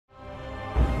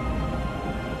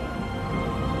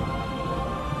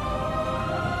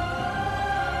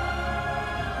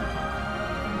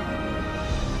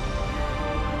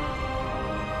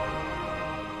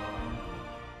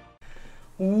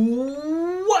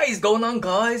What is going on,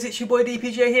 guys? It's your boy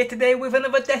DPJ here today with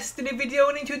another Destiny video,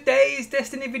 and in today's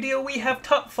Destiny video we have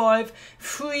top 5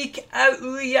 freak out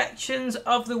reactions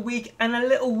of the week, and a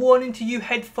little warning to you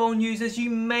headphone users, you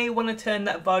may want to turn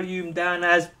that volume down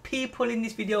as people in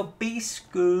this video be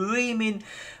screaming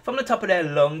from the top of their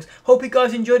lungs. Hope you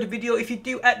guys enjoyed the video. If you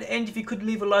do, at the end, if you could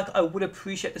leave a like, I would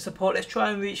appreciate the support. Let's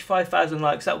try and reach 5,000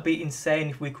 likes. That would be insane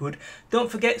if we could.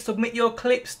 Don't forget, submit your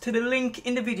clips to the link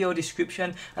in the video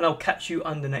description, and I'll catch you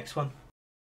on the next one.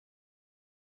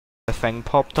 The thing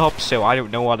popped up, so I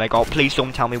don't know what I got. Please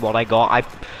don't tell me what I got.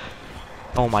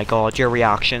 Oh my god, your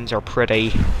reactions are pretty.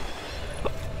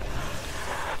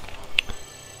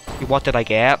 What did I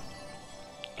get?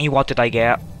 What did I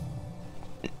get?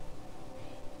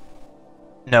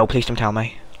 No, please don't tell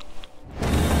me.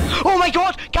 Oh my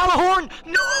god! Gjallarhorn!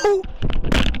 No!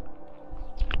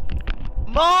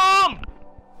 Mom!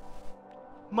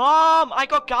 Mom! I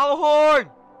got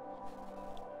Gjallarhorn!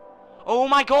 Oh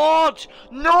my god!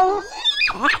 No!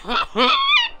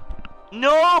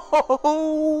 No!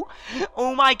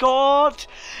 Oh my god!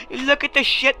 Look at the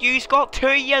shit you've got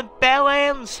too, you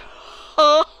bellends!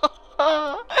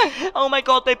 Oh my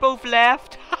god, they both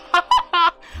left!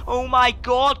 Oh my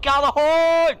god,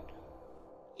 Gjallarhorn!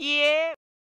 Yeah!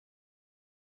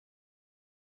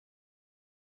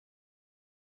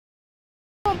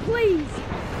 Oh, please!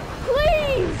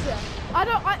 Please! I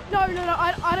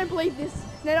don't believe this.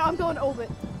 No, I'm going to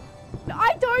orbit. No,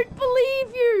 I don't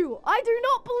believe you! I do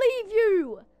not believe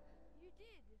you! You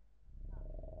did.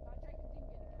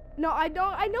 No, I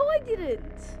don't. I know I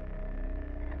didn't.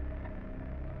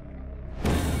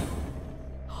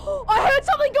 I heard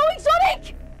something going,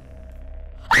 Sonic!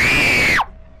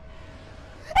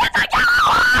 It's a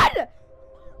Gjallarhorn!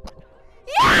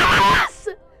 Yes!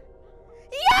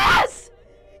 Yes!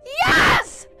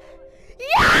 Yes!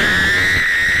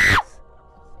 Yes!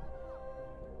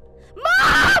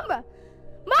 Mom! Mom,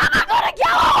 I got a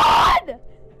Gjallarhorn!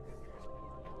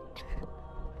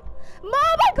 Mom,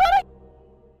 I got a...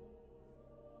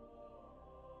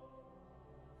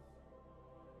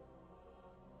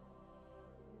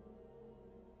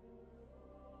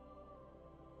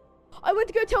 I went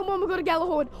to go tell Mom I got a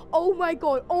Gjallarhorn. Oh my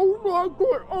god, oh my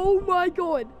god, oh my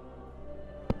god.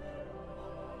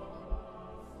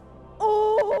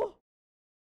 Oh!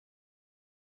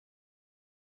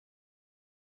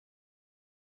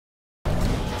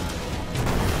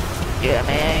 Yeah,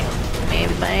 man.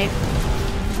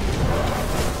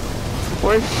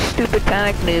 Where's the stupid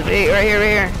panic move? Hey, right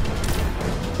here.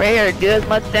 Right here, do as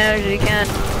much damage as you can.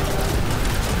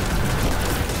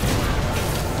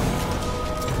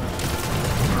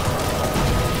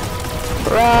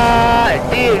 Right,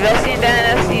 dude, resting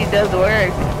down FC does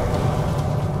work.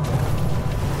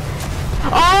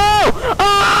 Oh!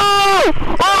 Oh!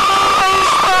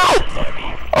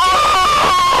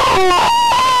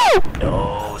 Oh!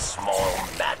 No small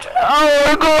matter. Oh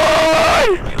my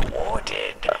god!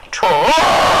 Rewarded.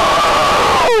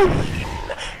 Oh!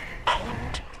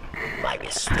 And my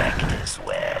respect as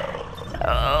well.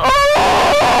 Oh!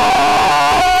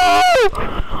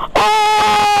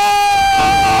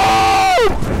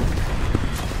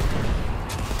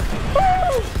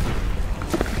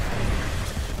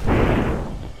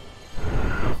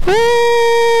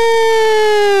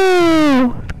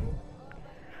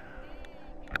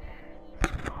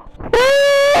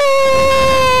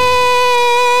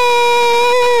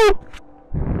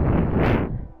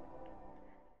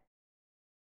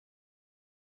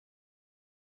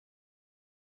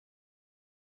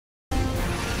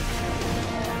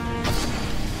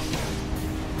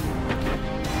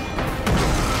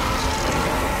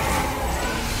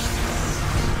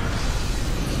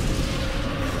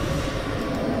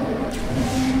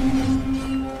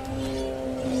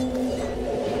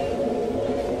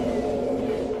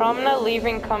 I'm gonna leave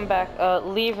and come back,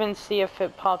 leave and see if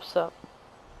it pops up.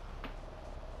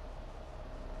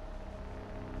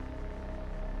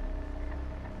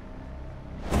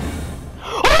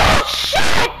 Oh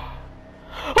shit!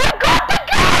 I got the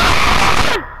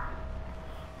gun!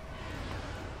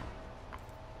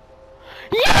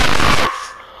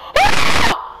 Yes!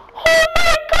 Oh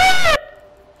my god!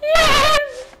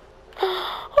 Yes!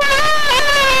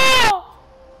 Oh!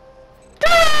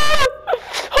 Dude!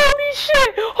 Holy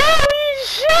shit! Holy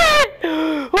shit!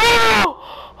 Oh!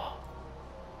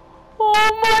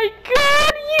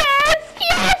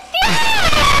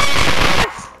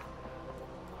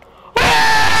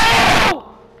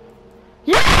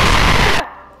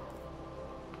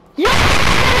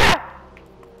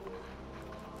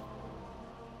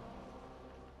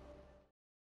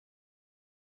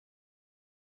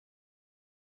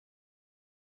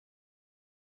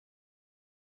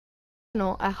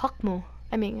 No, a Hakmo.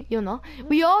 I mean, you know.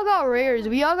 We all got rares.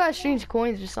 We all got strange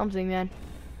coins or something, man.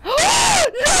 No! No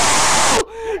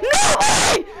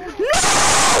way!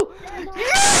 No!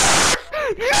 Yes!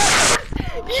 Yes!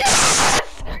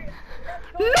 Yes!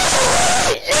 No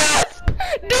way! Yes!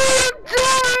 Dude, I'm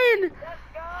trying!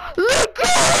 Let's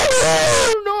go!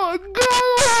 No,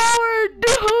 Gjallarhorn,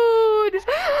 dude!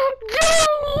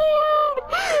 Gjallarhorn!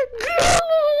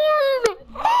 Gjallarhorn!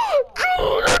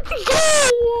 Dude, let's go!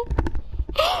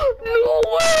 No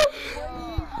way!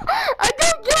 I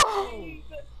got Gjallarhorn!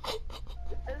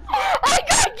 I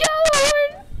got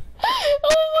Gjallarhorn!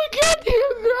 Oh my god, dude,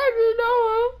 I'm crying now!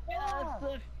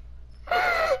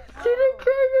 Dude, I'm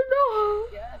crying now!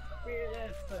 Yes,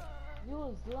 fearless. You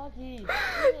was lucky.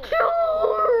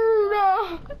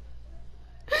 Gjallarhorn!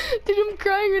 Dude, I'm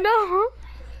crying now!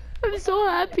 I'm so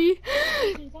happy.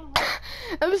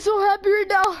 I'm so happy right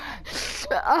now.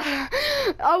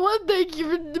 I want to thank you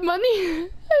for the money.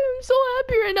 I'm so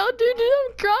happy right now, dude.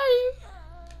 I'm crying.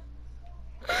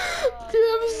 Dude,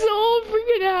 I'm so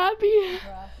freaking happy.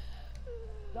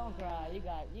 Don't cry. You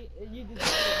got you deserve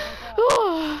it.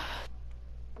 Oh,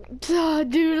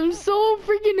 dude, I'm so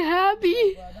freaking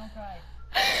happy. Don't cry.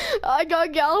 I got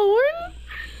Gjallarhorn.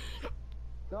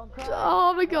 Don't cry.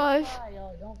 Oh my gosh. Don't cry,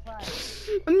 yo. Don't cry.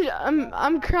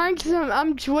 I'm crying because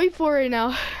I'm joyful right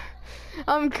now.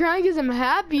 I'm crying because I'm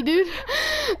happy, dude.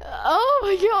 Oh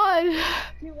my god.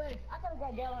 I could've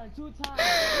got Gjallarhorn 2 times.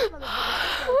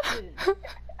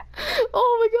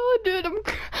 Oh my god, dude. I'm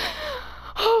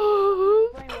oh.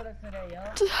 Playing with us today, yo.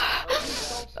 So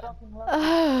fucking lucky.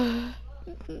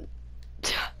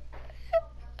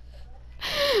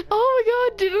 Oh my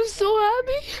god, dude. I'm so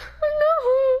happy.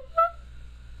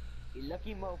 You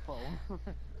lucky mofo.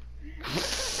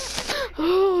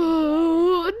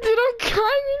 Oh, dude, I'm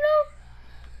crying now.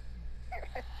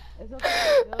 It's okay.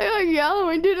 I got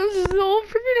Gjallarhorn, dude. I'm so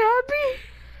freaking happy.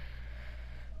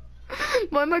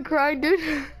 Why am I crying, dude?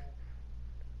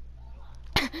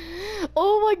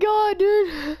 Oh my god,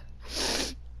 dude.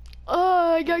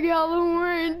 Oh, I got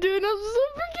Gjallarhorn, dude. I'm so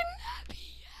freaking